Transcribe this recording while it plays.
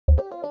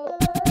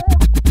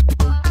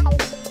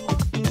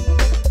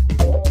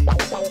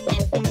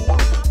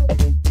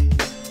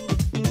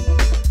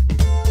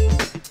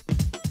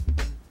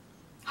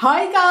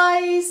Hi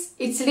guys,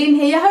 it's Lynn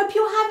here. Hope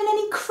you're having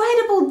an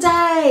incredible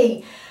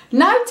day.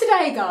 Now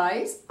today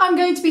guys, I'm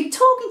going to be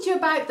talking to you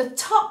about the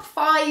top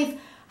 5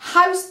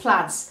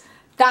 houseplants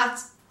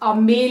that are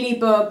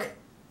mealybug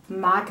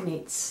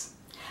magnets.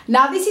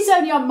 Now this is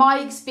only on my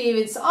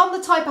experience on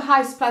the type of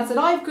houseplants that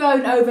I've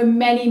grown over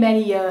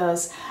many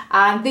years,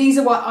 and these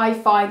are what I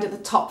find are the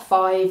top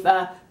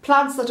 5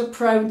 plants that are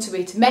prone to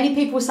it. Many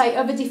people say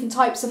other different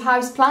types of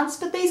houseplants,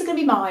 but these are going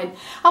to be mine.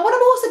 And what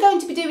I'm also going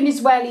to be doing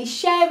as well is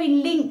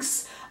sharing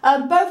links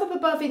both up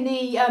above in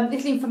the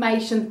little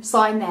information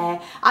sign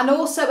there, and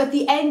also at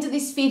the end of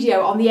this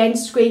video on the end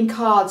screen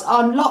cards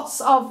on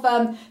lots of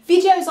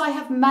videos I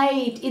have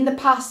made in the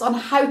past on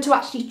how to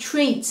actually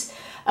treat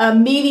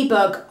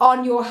mealybug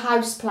on your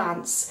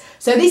houseplants.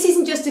 So this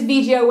isn't just a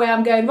video where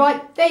I'm going,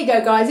 right, there you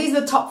go guys, these are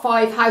the top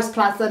 5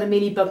 houseplants that are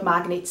mealybug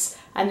magnets,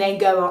 and then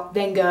go.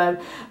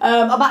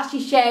 I'm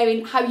actually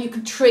sharing how you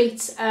can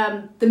treat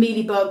the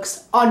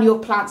mealybugs on your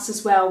plants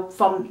as well,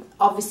 from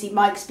obviously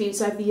my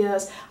experience over the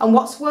years and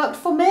what's worked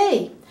for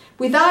me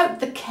without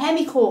the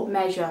chemical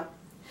measure.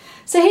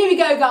 So here we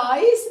go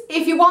guys.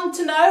 If you want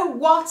to know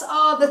what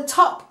are the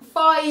top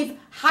 5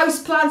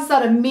 houseplants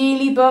that are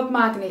mealybug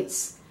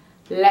magnets,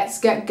 let's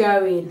get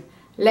going.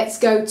 Let's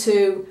go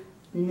to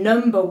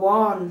number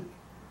 1.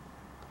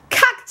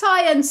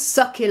 Cacti and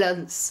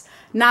succulents.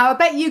 Now I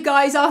bet you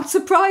guys aren't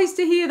surprised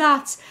to hear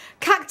that.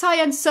 Cacti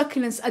and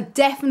succulents are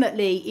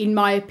definitely, in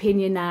my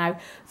opinion now,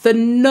 the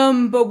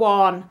number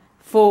 1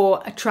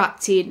 for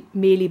attracting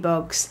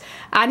mealybugs.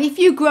 And if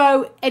you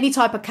grow any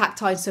type of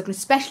cacti and succulents,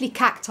 especially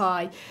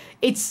cacti,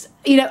 it's,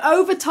 you know,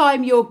 over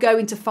time you're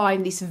going to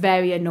find this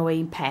very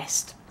annoying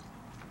pest.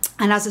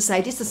 And as I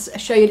say, just to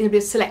show you a little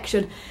bit of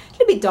selection, a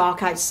little bit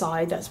dark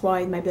outside, that's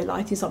why maybe the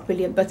lighting's not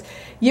brilliant, but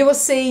you will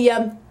see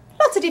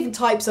lots of different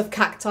types of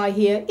cacti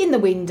here in the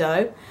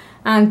window,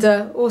 and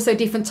also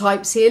different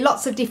types here,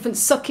 lots of different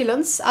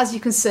succulents, as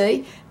you can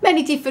see,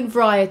 many different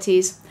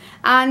varieties.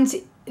 And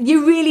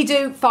you really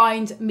do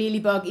find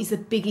mealybug is the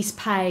biggest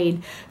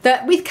pain.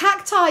 That with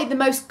cacti, the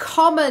most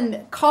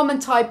common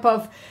type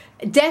of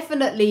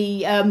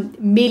definitely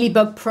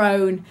mealybug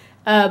prone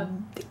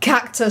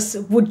cactus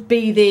would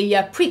be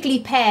the prickly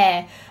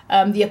pear,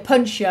 the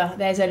opuntia.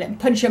 There's a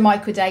opuntia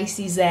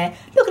microdaces there,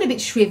 looking a bit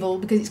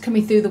shriveled because it's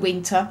coming through the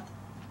winter.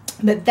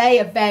 But they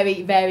are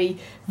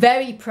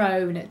very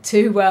prone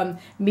to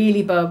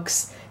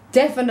mealybugs,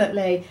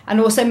 definitely. And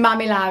also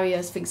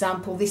mammillarias, for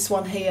example, this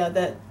one here,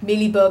 the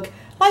mealybug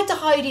like to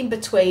hide in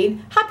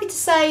between. Happy to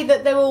say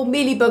that they're all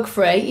mealybug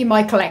free in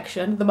my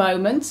collection at the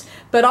moment,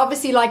 but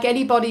obviously like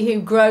anybody who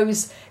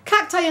grows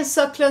cacti and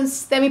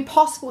succulents, they're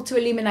impossible to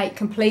eliminate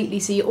completely,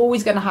 so you're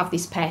always going to have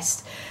this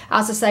pest.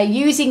 As I say,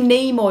 using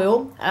neem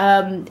oil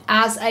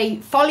as a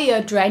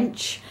foliar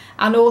drench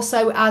and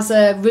also as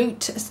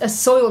a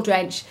soil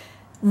drench,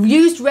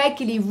 used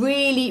regularly,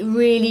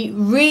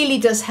 really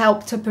does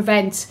help to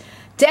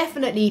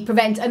definitely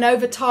prevent and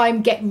over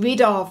time get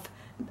rid of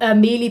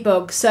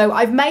mealybug. So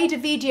I've made a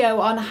video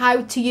on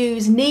how to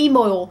use neem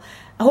oil,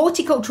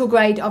 horticultural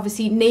grade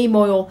obviously neem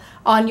oil,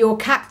 on your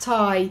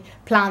cacti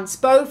plants,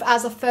 both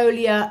as a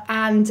foliar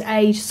and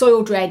a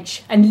soil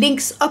drench, and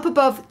links up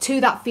above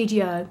to that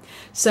video.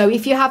 So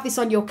if you have this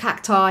on your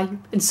cacti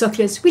and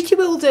succulents, which you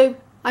will do,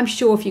 I'm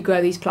sure, if you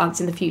grow these plants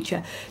in the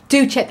future,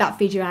 do check that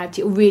video out.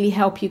 It will really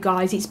help you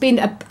guys. It's been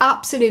an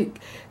absolute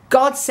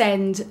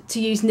godsend to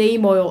use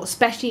neem oil,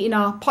 especially in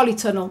our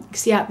polytunnel you can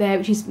see out there,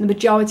 which is the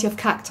majority of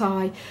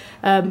cacti.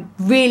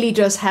 Really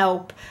does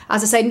help.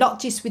 As I say, not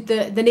just with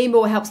the neem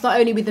oil, helps not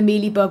only with the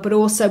mealybug but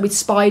also with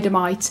spider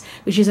mite,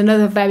 which is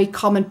another very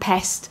common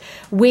pest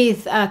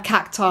with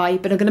cacti.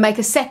 But I'm going to make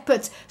a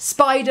separate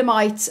spider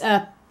mite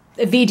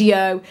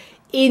video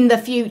in the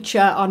future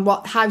on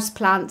what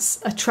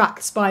houseplants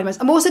attract spider mites.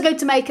 I'm also going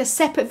to make a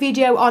separate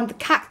video on the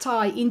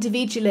cacti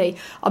individually,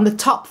 on the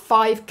top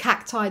 5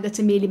 cacti that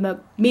are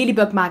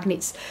mealybug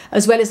magnets,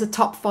 as well as the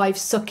top 5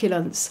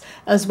 succulents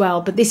as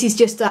well. But this is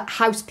just a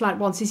houseplant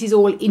one, so this is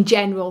all in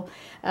general,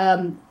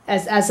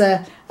 as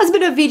a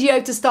bit of a video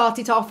to start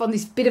it off on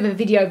this bit of a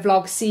video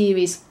vlog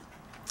series.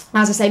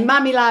 As I say,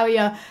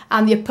 mammillaria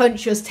and the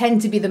opuntias tend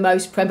to be the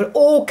most prone, but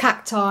all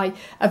cacti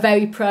are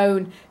very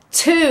prone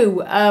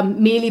to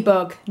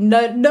mealybug.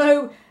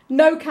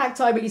 No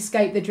cacti will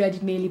escape the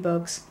dreaded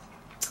mealybugs.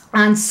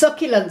 And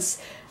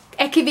succulents,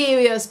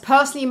 echiverias,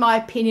 personally in my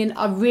opinion,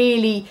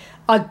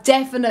 are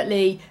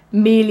definitely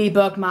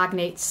mealybug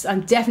magnets,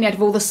 and definitely out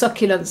of all the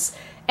succulents,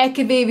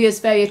 Echeveria is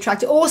very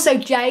attractive. Also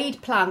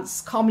jade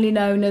plants, commonly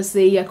known as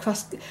the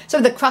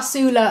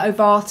Crassula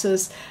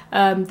ovatus,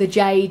 the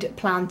jade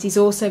plant is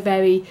also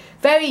very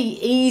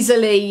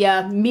easily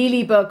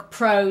mealybug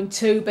prone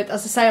too. But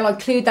as I say, I'll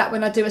include that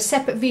when I do a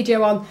separate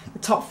video on the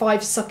top 5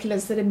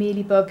 succulents that are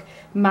mealybug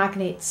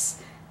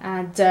magnets.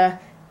 And yeah,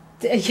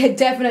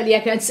 definitely,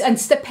 and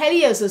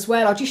stapelias as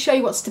well. I'll just show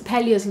you what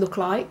stapelias look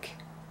like.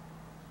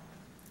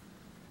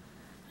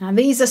 And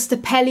these are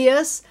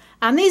Stapelias,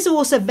 and these are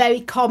also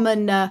very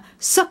common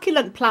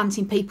succulent plants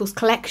in people's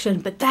collection,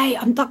 but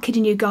I'm not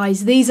kidding you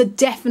guys, these are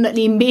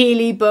definitely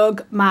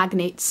mealybug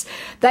magnets.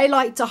 They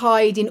like to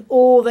hide in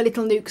all the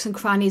little nooks and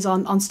crannies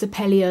on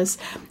Stapelias,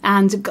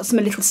 and I've got some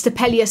little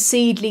Stapelia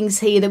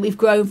seedlings here that we've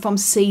grown from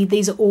seed.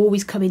 These are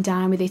always coming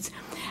down with it.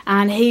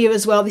 And here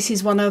as well, this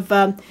is one of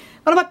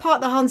my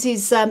partner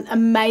Hans's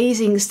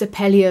amazing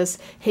Stapelias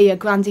here,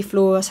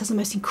 Grandiflorus. Has the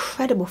most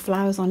incredible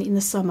flowers on it in the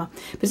summer.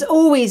 But it's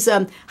always,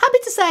 happy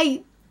to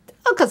say,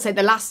 I can't say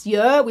the last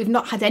year we've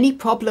not had any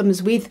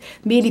problems with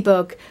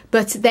mealybug,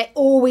 but they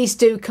always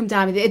do come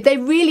down with it. They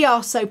really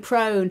are so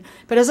prone.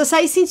 But as I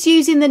say, since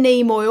using the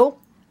neem oil,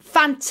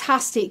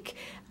 fantastic.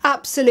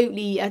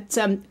 Absolutely at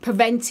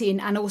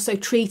preventing and also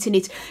treating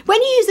it. When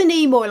you use the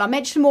neem oil, I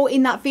mentioned more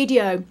in that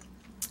video,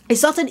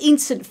 it's not an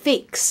instant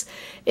fix.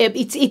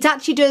 It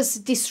actually does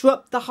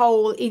disrupt the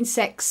whole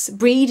insect's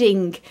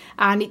breeding,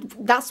 and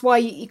that's why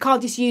you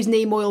can't just use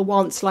neem oil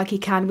once like you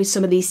can with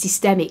some of these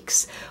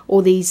systemics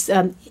or these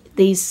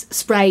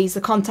sprays,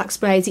 the contact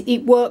sprays.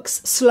 It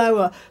works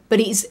slower, but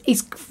it's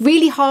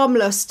really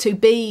harmless to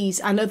bees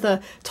and other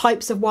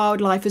types of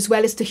wildlife as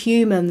well as to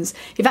humans.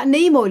 In fact,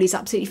 neem oil is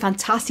absolutely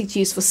fantastic to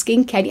use for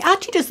skincare. It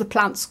actually does the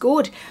plants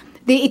good.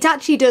 It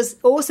actually does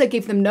also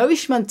give them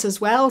nourishment as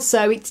well,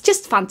 so it's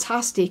just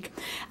fantastic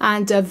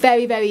and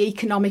very, very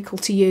economical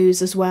to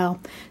use as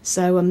well.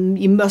 So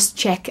you must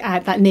check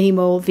out that neem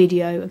oil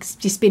video. It's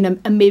just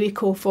been a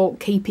miracle for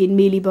keeping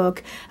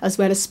mealybug as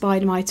well as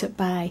spider mite at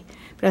bay.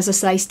 But as I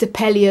say,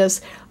 Stapelias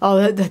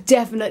are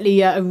definitely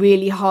a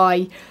really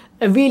high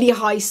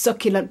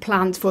succulent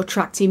plant for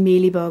attracting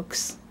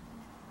mealybugs.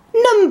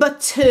 Number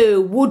 2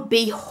 would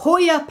be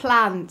Hoya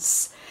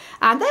plants.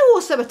 And they're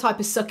also a type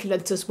of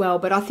succulent as well,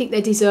 but I think they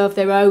deserve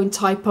their own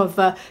type of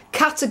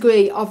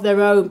category of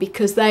their own,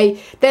 because they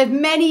have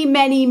many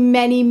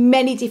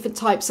different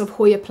types of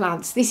Hoya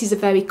plants. This is a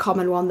very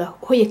common one, the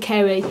Hoya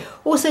Kerry,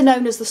 also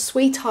known as the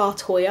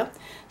sweetheart Hoya.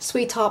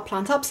 Sweetheart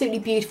plant, absolutely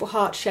beautiful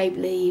heart-shaped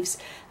leaves.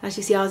 As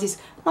you see, ours is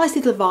a nice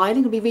little vine.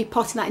 I'm going to be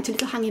repotting that into a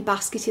little hanging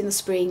basket in the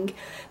spring.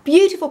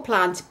 Beautiful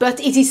plant,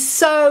 but it is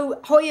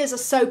Hoyas are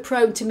so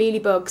prone to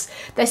mealybugs.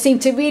 They seem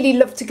to really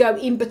love to go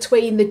in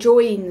between the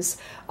joins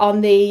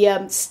on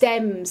the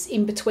stems,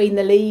 in between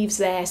the leaves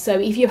there. So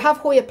if you have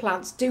Hoya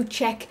plants, do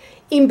check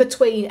in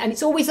between, and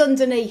it's always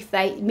underneath.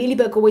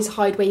 Mealybug always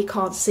hide where you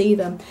can't see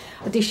them.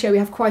 I did show we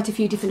have quite a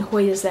few different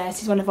Hoyas there.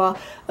 This is one of our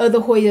other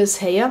Hoyas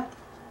here.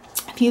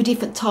 A few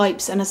different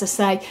types, and as I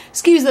say,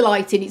 excuse the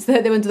lighting,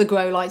 they're under the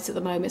grow lights at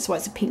the moment, so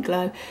it's a pink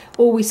glow.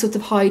 Always sort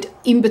of hide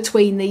in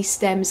between these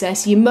stems there.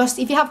 So you must,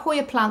 if you have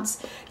Hoya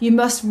plants, you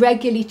must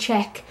regularly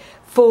check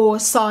for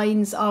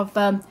signs of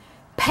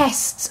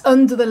pests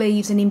under the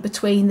leaves and in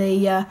between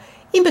the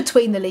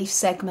leaf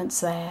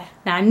segments there.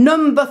 Now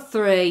number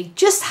 3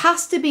 just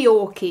has to be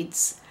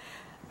orchids.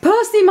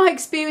 Personally, in my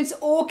experience,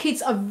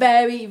 orchids are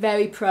very,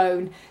 very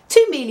prone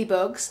to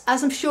mealybugs,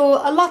 as I'm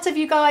sure a lot of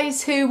you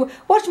guys who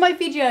watch my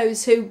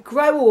videos who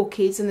grow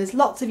orchids, and there's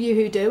lots of you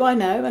who do, I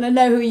know, and I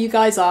know who you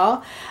guys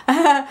are,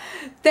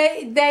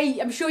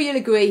 I'm sure you'll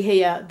agree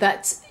here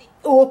that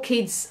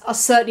orchids are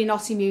certainly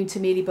not immune to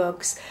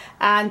mealybugs.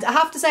 And I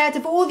have to say, out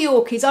of all the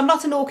orchids, I'm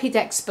not an orchid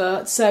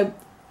expert, so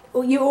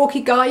you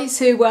orchid guys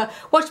who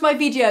watch my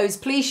videos,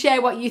 please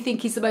share what you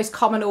think is the most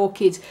common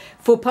orchid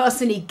for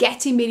personally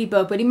getting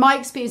mealybug. But in my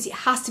experience, it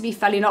has to be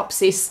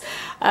Phalaenopsis.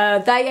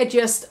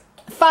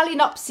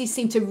 Phalaenopsis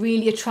seem to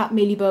really attract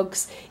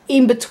mealybugs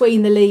in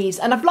between the leaves,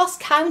 and I've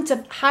lost count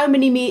of how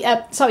many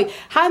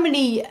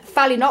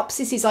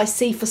Phalaenopsises I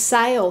see for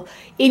sale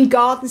in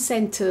garden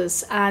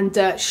centres and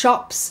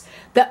shops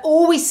that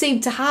always seem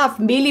to have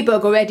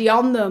mealybug already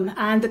on them,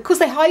 and because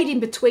they hide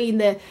in between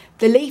the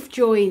leaf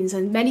joins,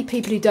 and many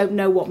people who don't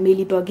know what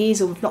mealybug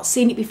is or have not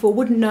seen it before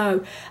wouldn't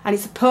know, and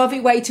it's a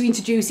perfect way to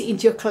introduce it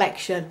into your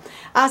collection.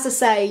 As I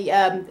say,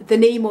 the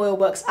neem oil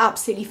works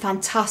absolutely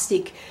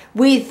fantastic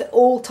with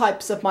all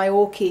types of my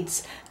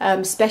orchids,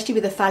 especially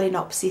with the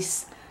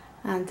Phalaenopsis.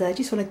 And I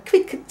just want a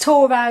quick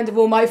tour around of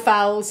all my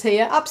phals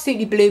here.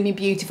 Absolutely blooming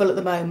beautiful at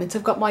the moment.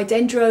 I've got my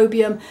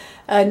Dendrobium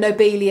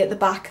nobile at the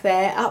back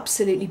there.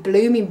 Absolutely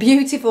blooming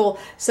beautiful.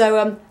 So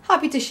I'm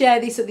happy to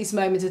share this at this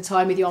moment of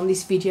time with you on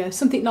this video.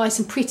 Something nice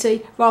and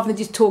pretty rather than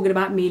just talking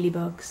about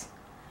mealybugs.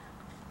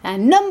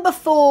 And number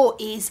 4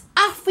 is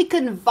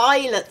African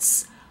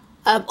violets,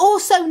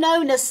 also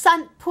known as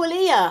Sant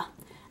Paulia.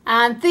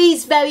 And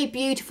these very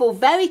beautiful,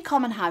 very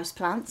common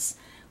houseplants.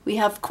 We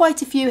have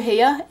quite a few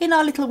here in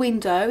our little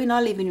window in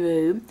our living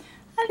room.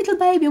 A little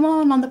baby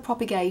one on the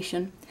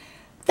propagation.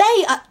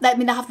 They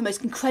have the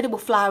most incredible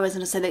flowers,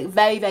 and I say they're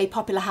very, very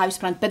popular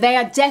houseplant, but they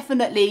are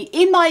definitely,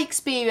 in my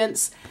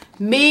experience,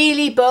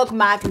 Mealybug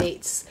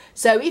magnets.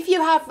 So if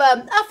you have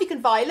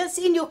African violets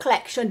in your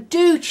collection,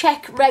 do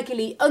check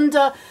regularly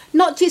under,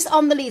 not just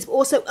on the leaves, but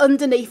also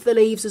underneath the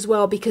leaves as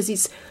well, because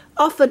it's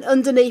often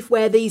underneath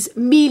where these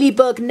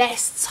mealybug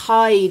nests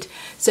hide.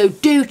 So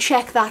do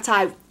check that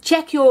out.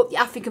 Check your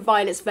African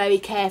violets very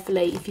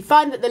carefully. If you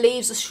find that the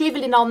leaves are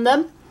shrivelling on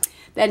them,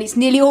 then it's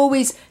nearly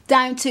always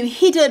down to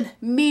hidden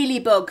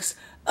mealybugs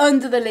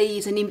under the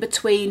leaves and in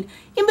between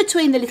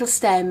the little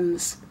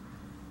stems.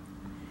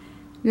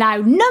 Now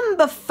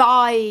number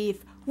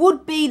 5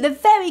 would be the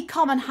very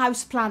common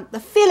houseplant, the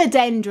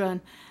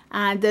philodendron.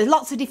 And there's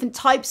lots of different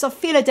types of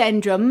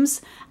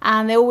philodendrons,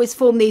 and they always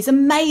form these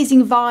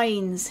amazing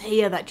vines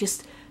here that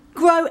just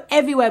grow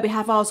everywhere. We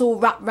have ours all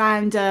wrapped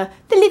around the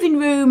living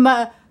room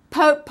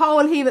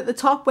pole here at the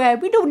top, where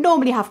we don't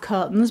normally have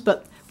curtains,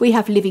 but we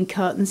have living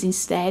curtains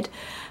instead.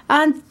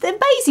 And they're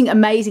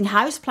amazing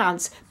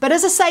houseplants. But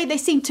as I say, they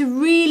seem to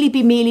really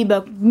be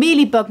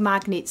mealybug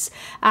magnets.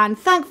 And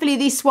thankfully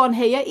this one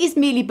here is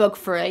mealybug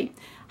free.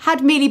 Had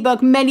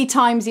mealybug many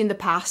times in the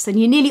past, and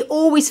you nearly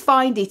always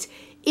find it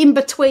in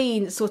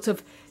between, sort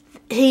of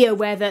here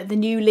where the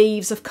new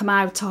leaves have come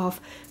out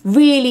of.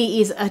 Really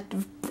is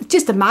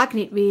just a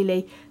magnet,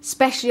 really,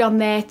 especially on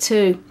there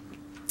too.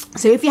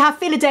 So if you have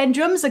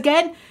philodendrons,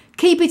 again,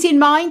 keep it in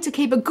mind to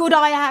keep a good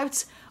eye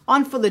out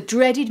on for the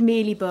dreaded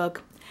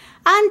mealybug.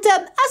 And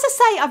as I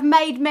say, I've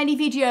made many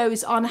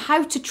videos on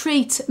how to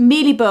treat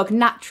mealybug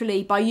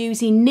naturally by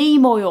using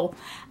neem oil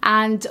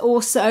and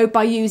also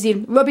by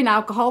using rubbing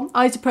alcohol,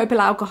 isopropyl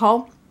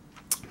alcohol.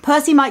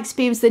 Personally, in my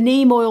experience, the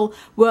neem oil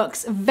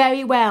works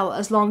very well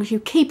as long as you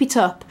keep it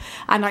up,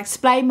 and I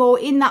explain more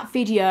in that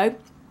video.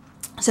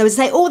 So as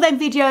I say, all them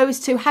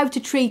videos to how to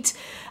treat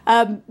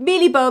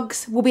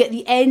mealybugs will be at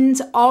the end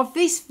of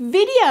this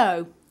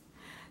video.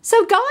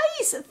 So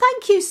guys,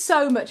 thank you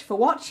so much for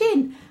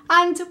watching.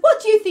 And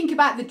what do you think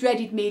about the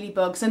dreaded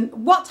mealybugs, and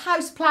what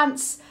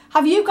houseplants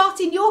have you got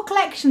in your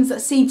collections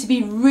that seem to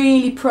be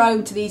really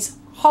prone to these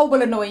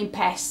horrible annoying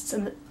pests,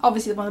 and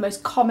obviously one of the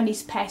most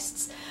commonest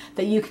pests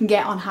that you can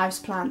get on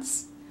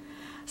houseplants.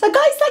 So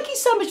guys, thank you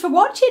so much for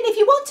watching. If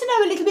you want to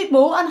know a little bit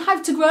more on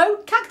how to grow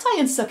cacti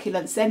and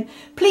succulents, then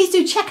please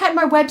do check out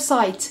my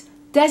website,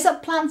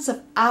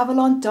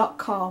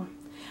 desertplantsofAvalon.com.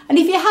 And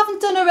if you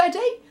haven't done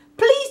already,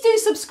 please do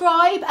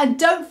subscribe, and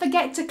don't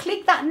forget to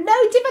click that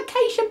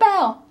notification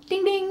bell.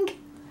 Ding ding.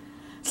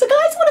 So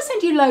guys, I want to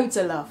send you loads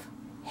of love,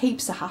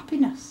 heaps of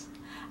happiness,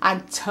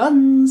 and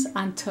tons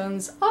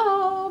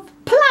of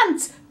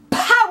plant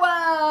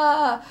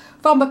power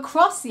from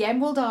across the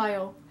Emerald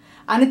Isle.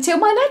 And until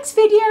my next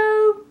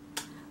video,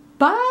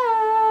 bye.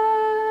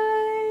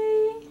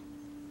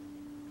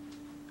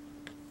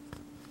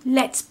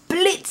 Let's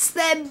blitz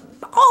them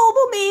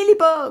horrible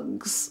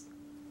mealybugs.